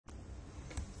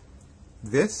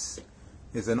This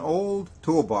is an old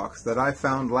toolbox that I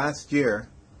found last year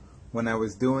when I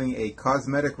was doing a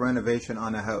cosmetic renovation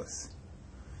on a house.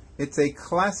 It's a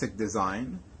classic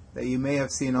design that you may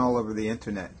have seen all over the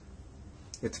internet.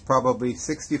 It's probably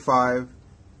 65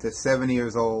 to 70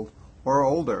 years old or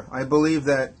older. I believe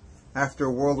that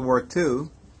after World War II,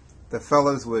 the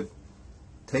fellows would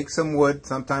take some wood,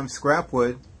 sometimes scrap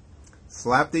wood,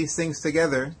 slap these things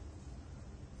together,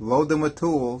 load them with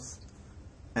tools,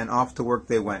 and off to work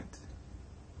they went.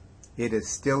 It is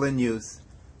still in use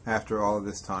after all of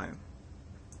this time.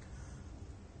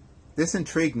 This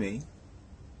intrigued me,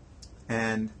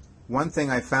 and one thing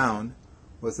I found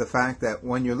was the fact that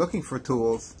when you're looking for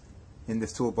tools in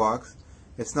this toolbox,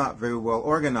 it's not very well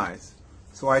organized.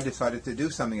 So I decided to do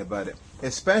something about it.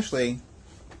 Especially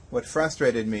what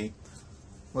frustrated me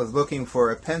was looking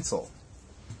for a pencil.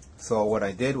 So what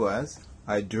I did was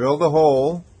I drilled a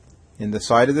hole in the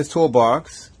side of this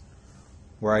toolbox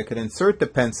where I could insert the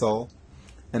pencil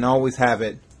and always have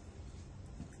it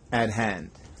at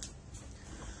hand.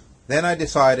 Then I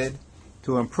decided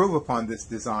to improve upon this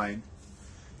design,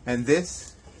 and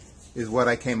this is what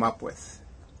I came up with.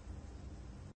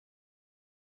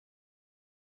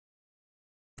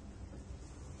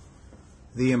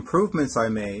 The improvements I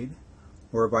made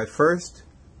were by first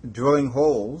drilling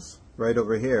holes right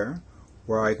over here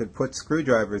where I could put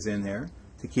screwdrivers in there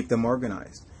to keep them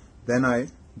organized. Then I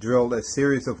drilled a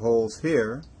series of holes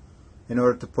here in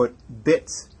order to put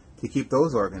bits to keep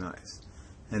those organized.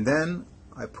 And then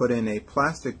I put in a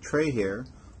plastic tray here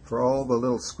for all the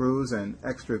little screws and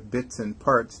extra bits and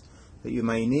parts that you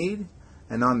may need.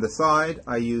 And on the side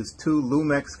I used two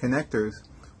Lumex connectors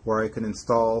where I can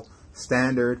install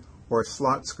standard or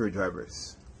slot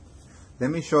screwdrivers.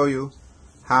 Let me show you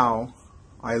how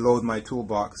I load my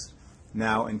toolbox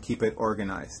now and keep it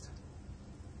organized.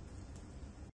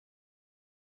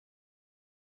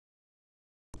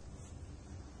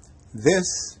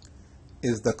 This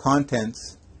is the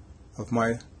contents of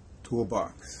my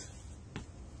toolbox.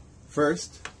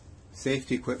 First,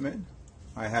 safety equipment.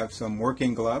 I have some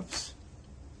working gloves,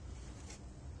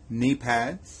 knee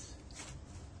pads,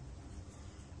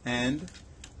 and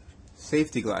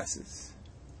safety glasses.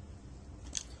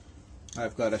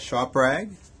 I've got a shop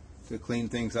rag to clean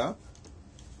things up,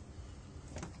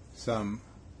 some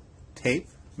tape,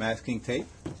 masking tape.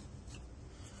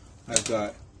 I've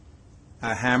got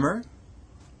a hammer,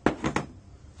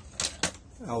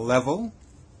 a level.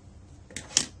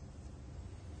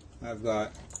 I've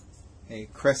got a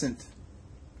crescent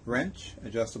wrench,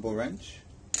 adjustable wrench,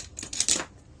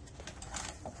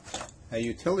 a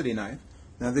utility knife.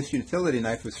 Now this utility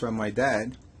knife is from my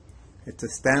dad. It's a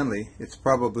Stanley. It's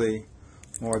probably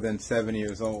more than 7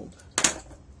 years old.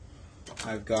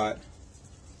 I've got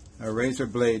a razor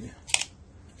blade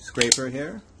scraper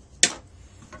here,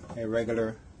 a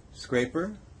regular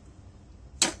scraper,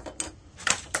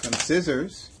 some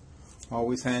scissors.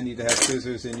 Always handy to have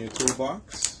scissors in your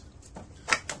toolbox.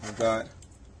 I've got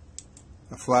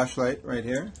a flashlight right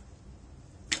here.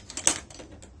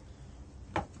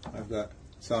 I've got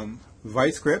some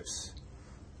vice grips,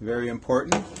 very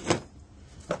important.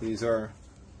 These are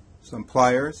some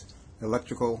pliers,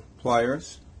 electrical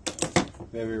pliers,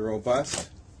 very robust.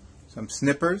 Some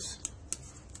snippers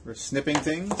for snipping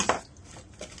things.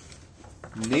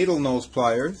 Needle nose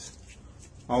pliers,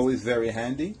 always very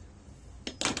handy.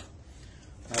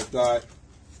 I've got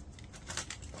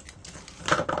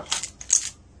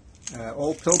an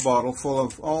old pill bottle full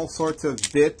of all sorts of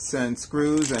bits and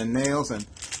screws and nails and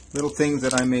little things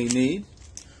that I may need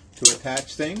to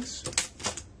attach things.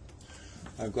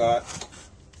 I've got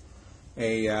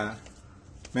a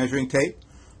measuring tape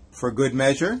for good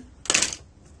measure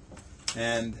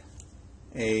and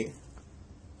a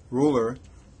ruler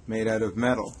made out of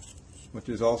metal, which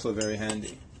is also very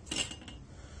handy.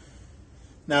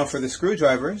 Now for the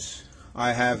screwdrivers,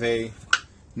 I have a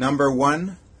number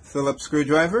 1 Phillips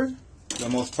screwdriver, the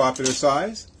most popular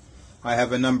size. I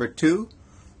have a number 2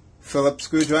 Phillips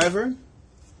screwdriver.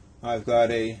 I've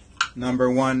got a number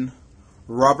 1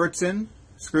 Robertson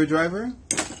screwdriver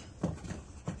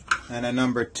and a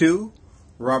number 2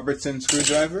 Robertson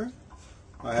screwdriver.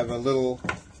 I have a little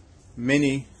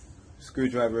mini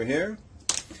screwdriver here.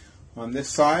 On this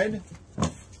side,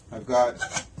 I've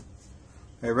got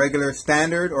a regular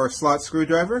standard or slot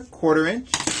screwdriver, 1/4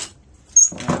 inch,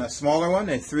 and a smaller one,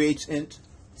 a 3/8 inch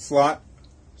slot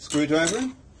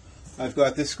screwdriver. I've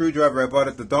got this screwdriver I bought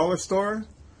at the dollar store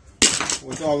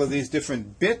with all of these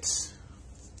different bits,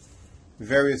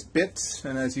 various bits,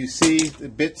 and as you see, the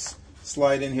bits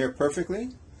slide in here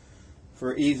perfectly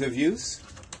for ease of use.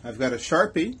 I've got a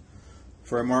Sharpie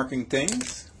for marking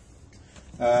things.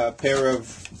 a pair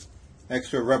of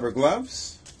extra rubber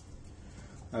gloves.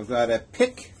 I've got a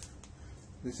pick.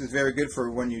 This is very good for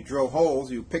when you drill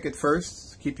holes. You pick it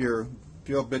first, keep your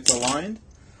drill bits aligned.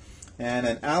 And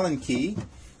an Allen key.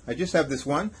 I just have this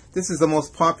one. This is the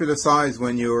most popular size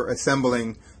when you're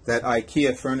assembling that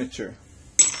IKEA furniture.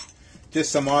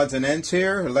 Just some odds and ends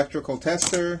here. Electrical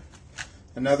tester.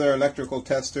 Another electrical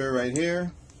tester right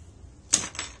here.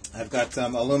 I've got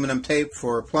some aluminum tape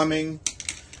for plumbing.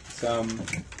 Some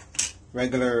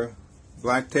regular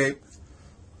black tape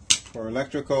for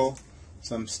electrical.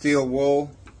 Some steel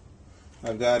wool.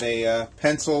 I've got a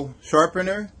pencil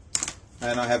sharpener.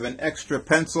 And I have an extra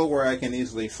pencil where I can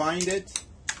easily find it.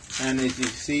 And as you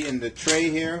see in the tray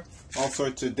here, all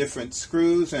sorts of different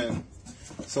screws and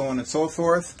so on and so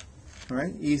forth.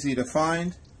 Right? Easy to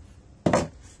find.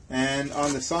 And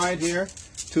on the side here,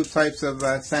 2 types of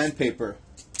sandpaper.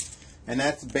 And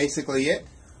that's basically it.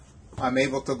 I'm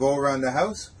able to go around the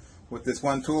house with this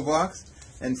one toolbox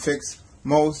and fix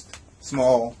most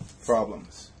small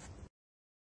problems.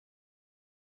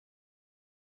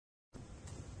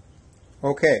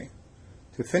 Okay,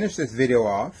 to finish this video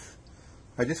off,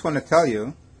 I just want to tell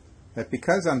you that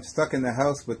because I'm stuck in the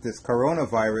house with this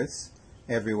coronavirus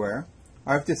everywhere,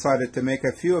 I've decided to make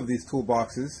a few of these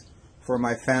toolboxes for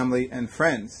my family and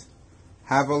friends.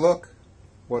 Have a look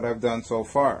what I've done so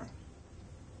far.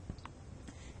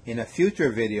 In a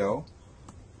future video,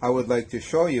 I would like to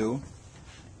show you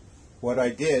what I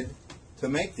did to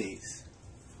make these.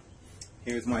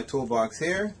 Here's my toolbox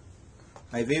here.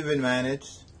 I've even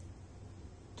managed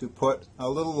to put a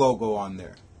little logo on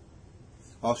there.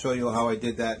 I'll show you how I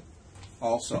did that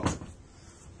also.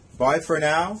 Bye for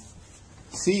now.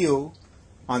 See you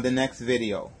on the next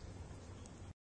video.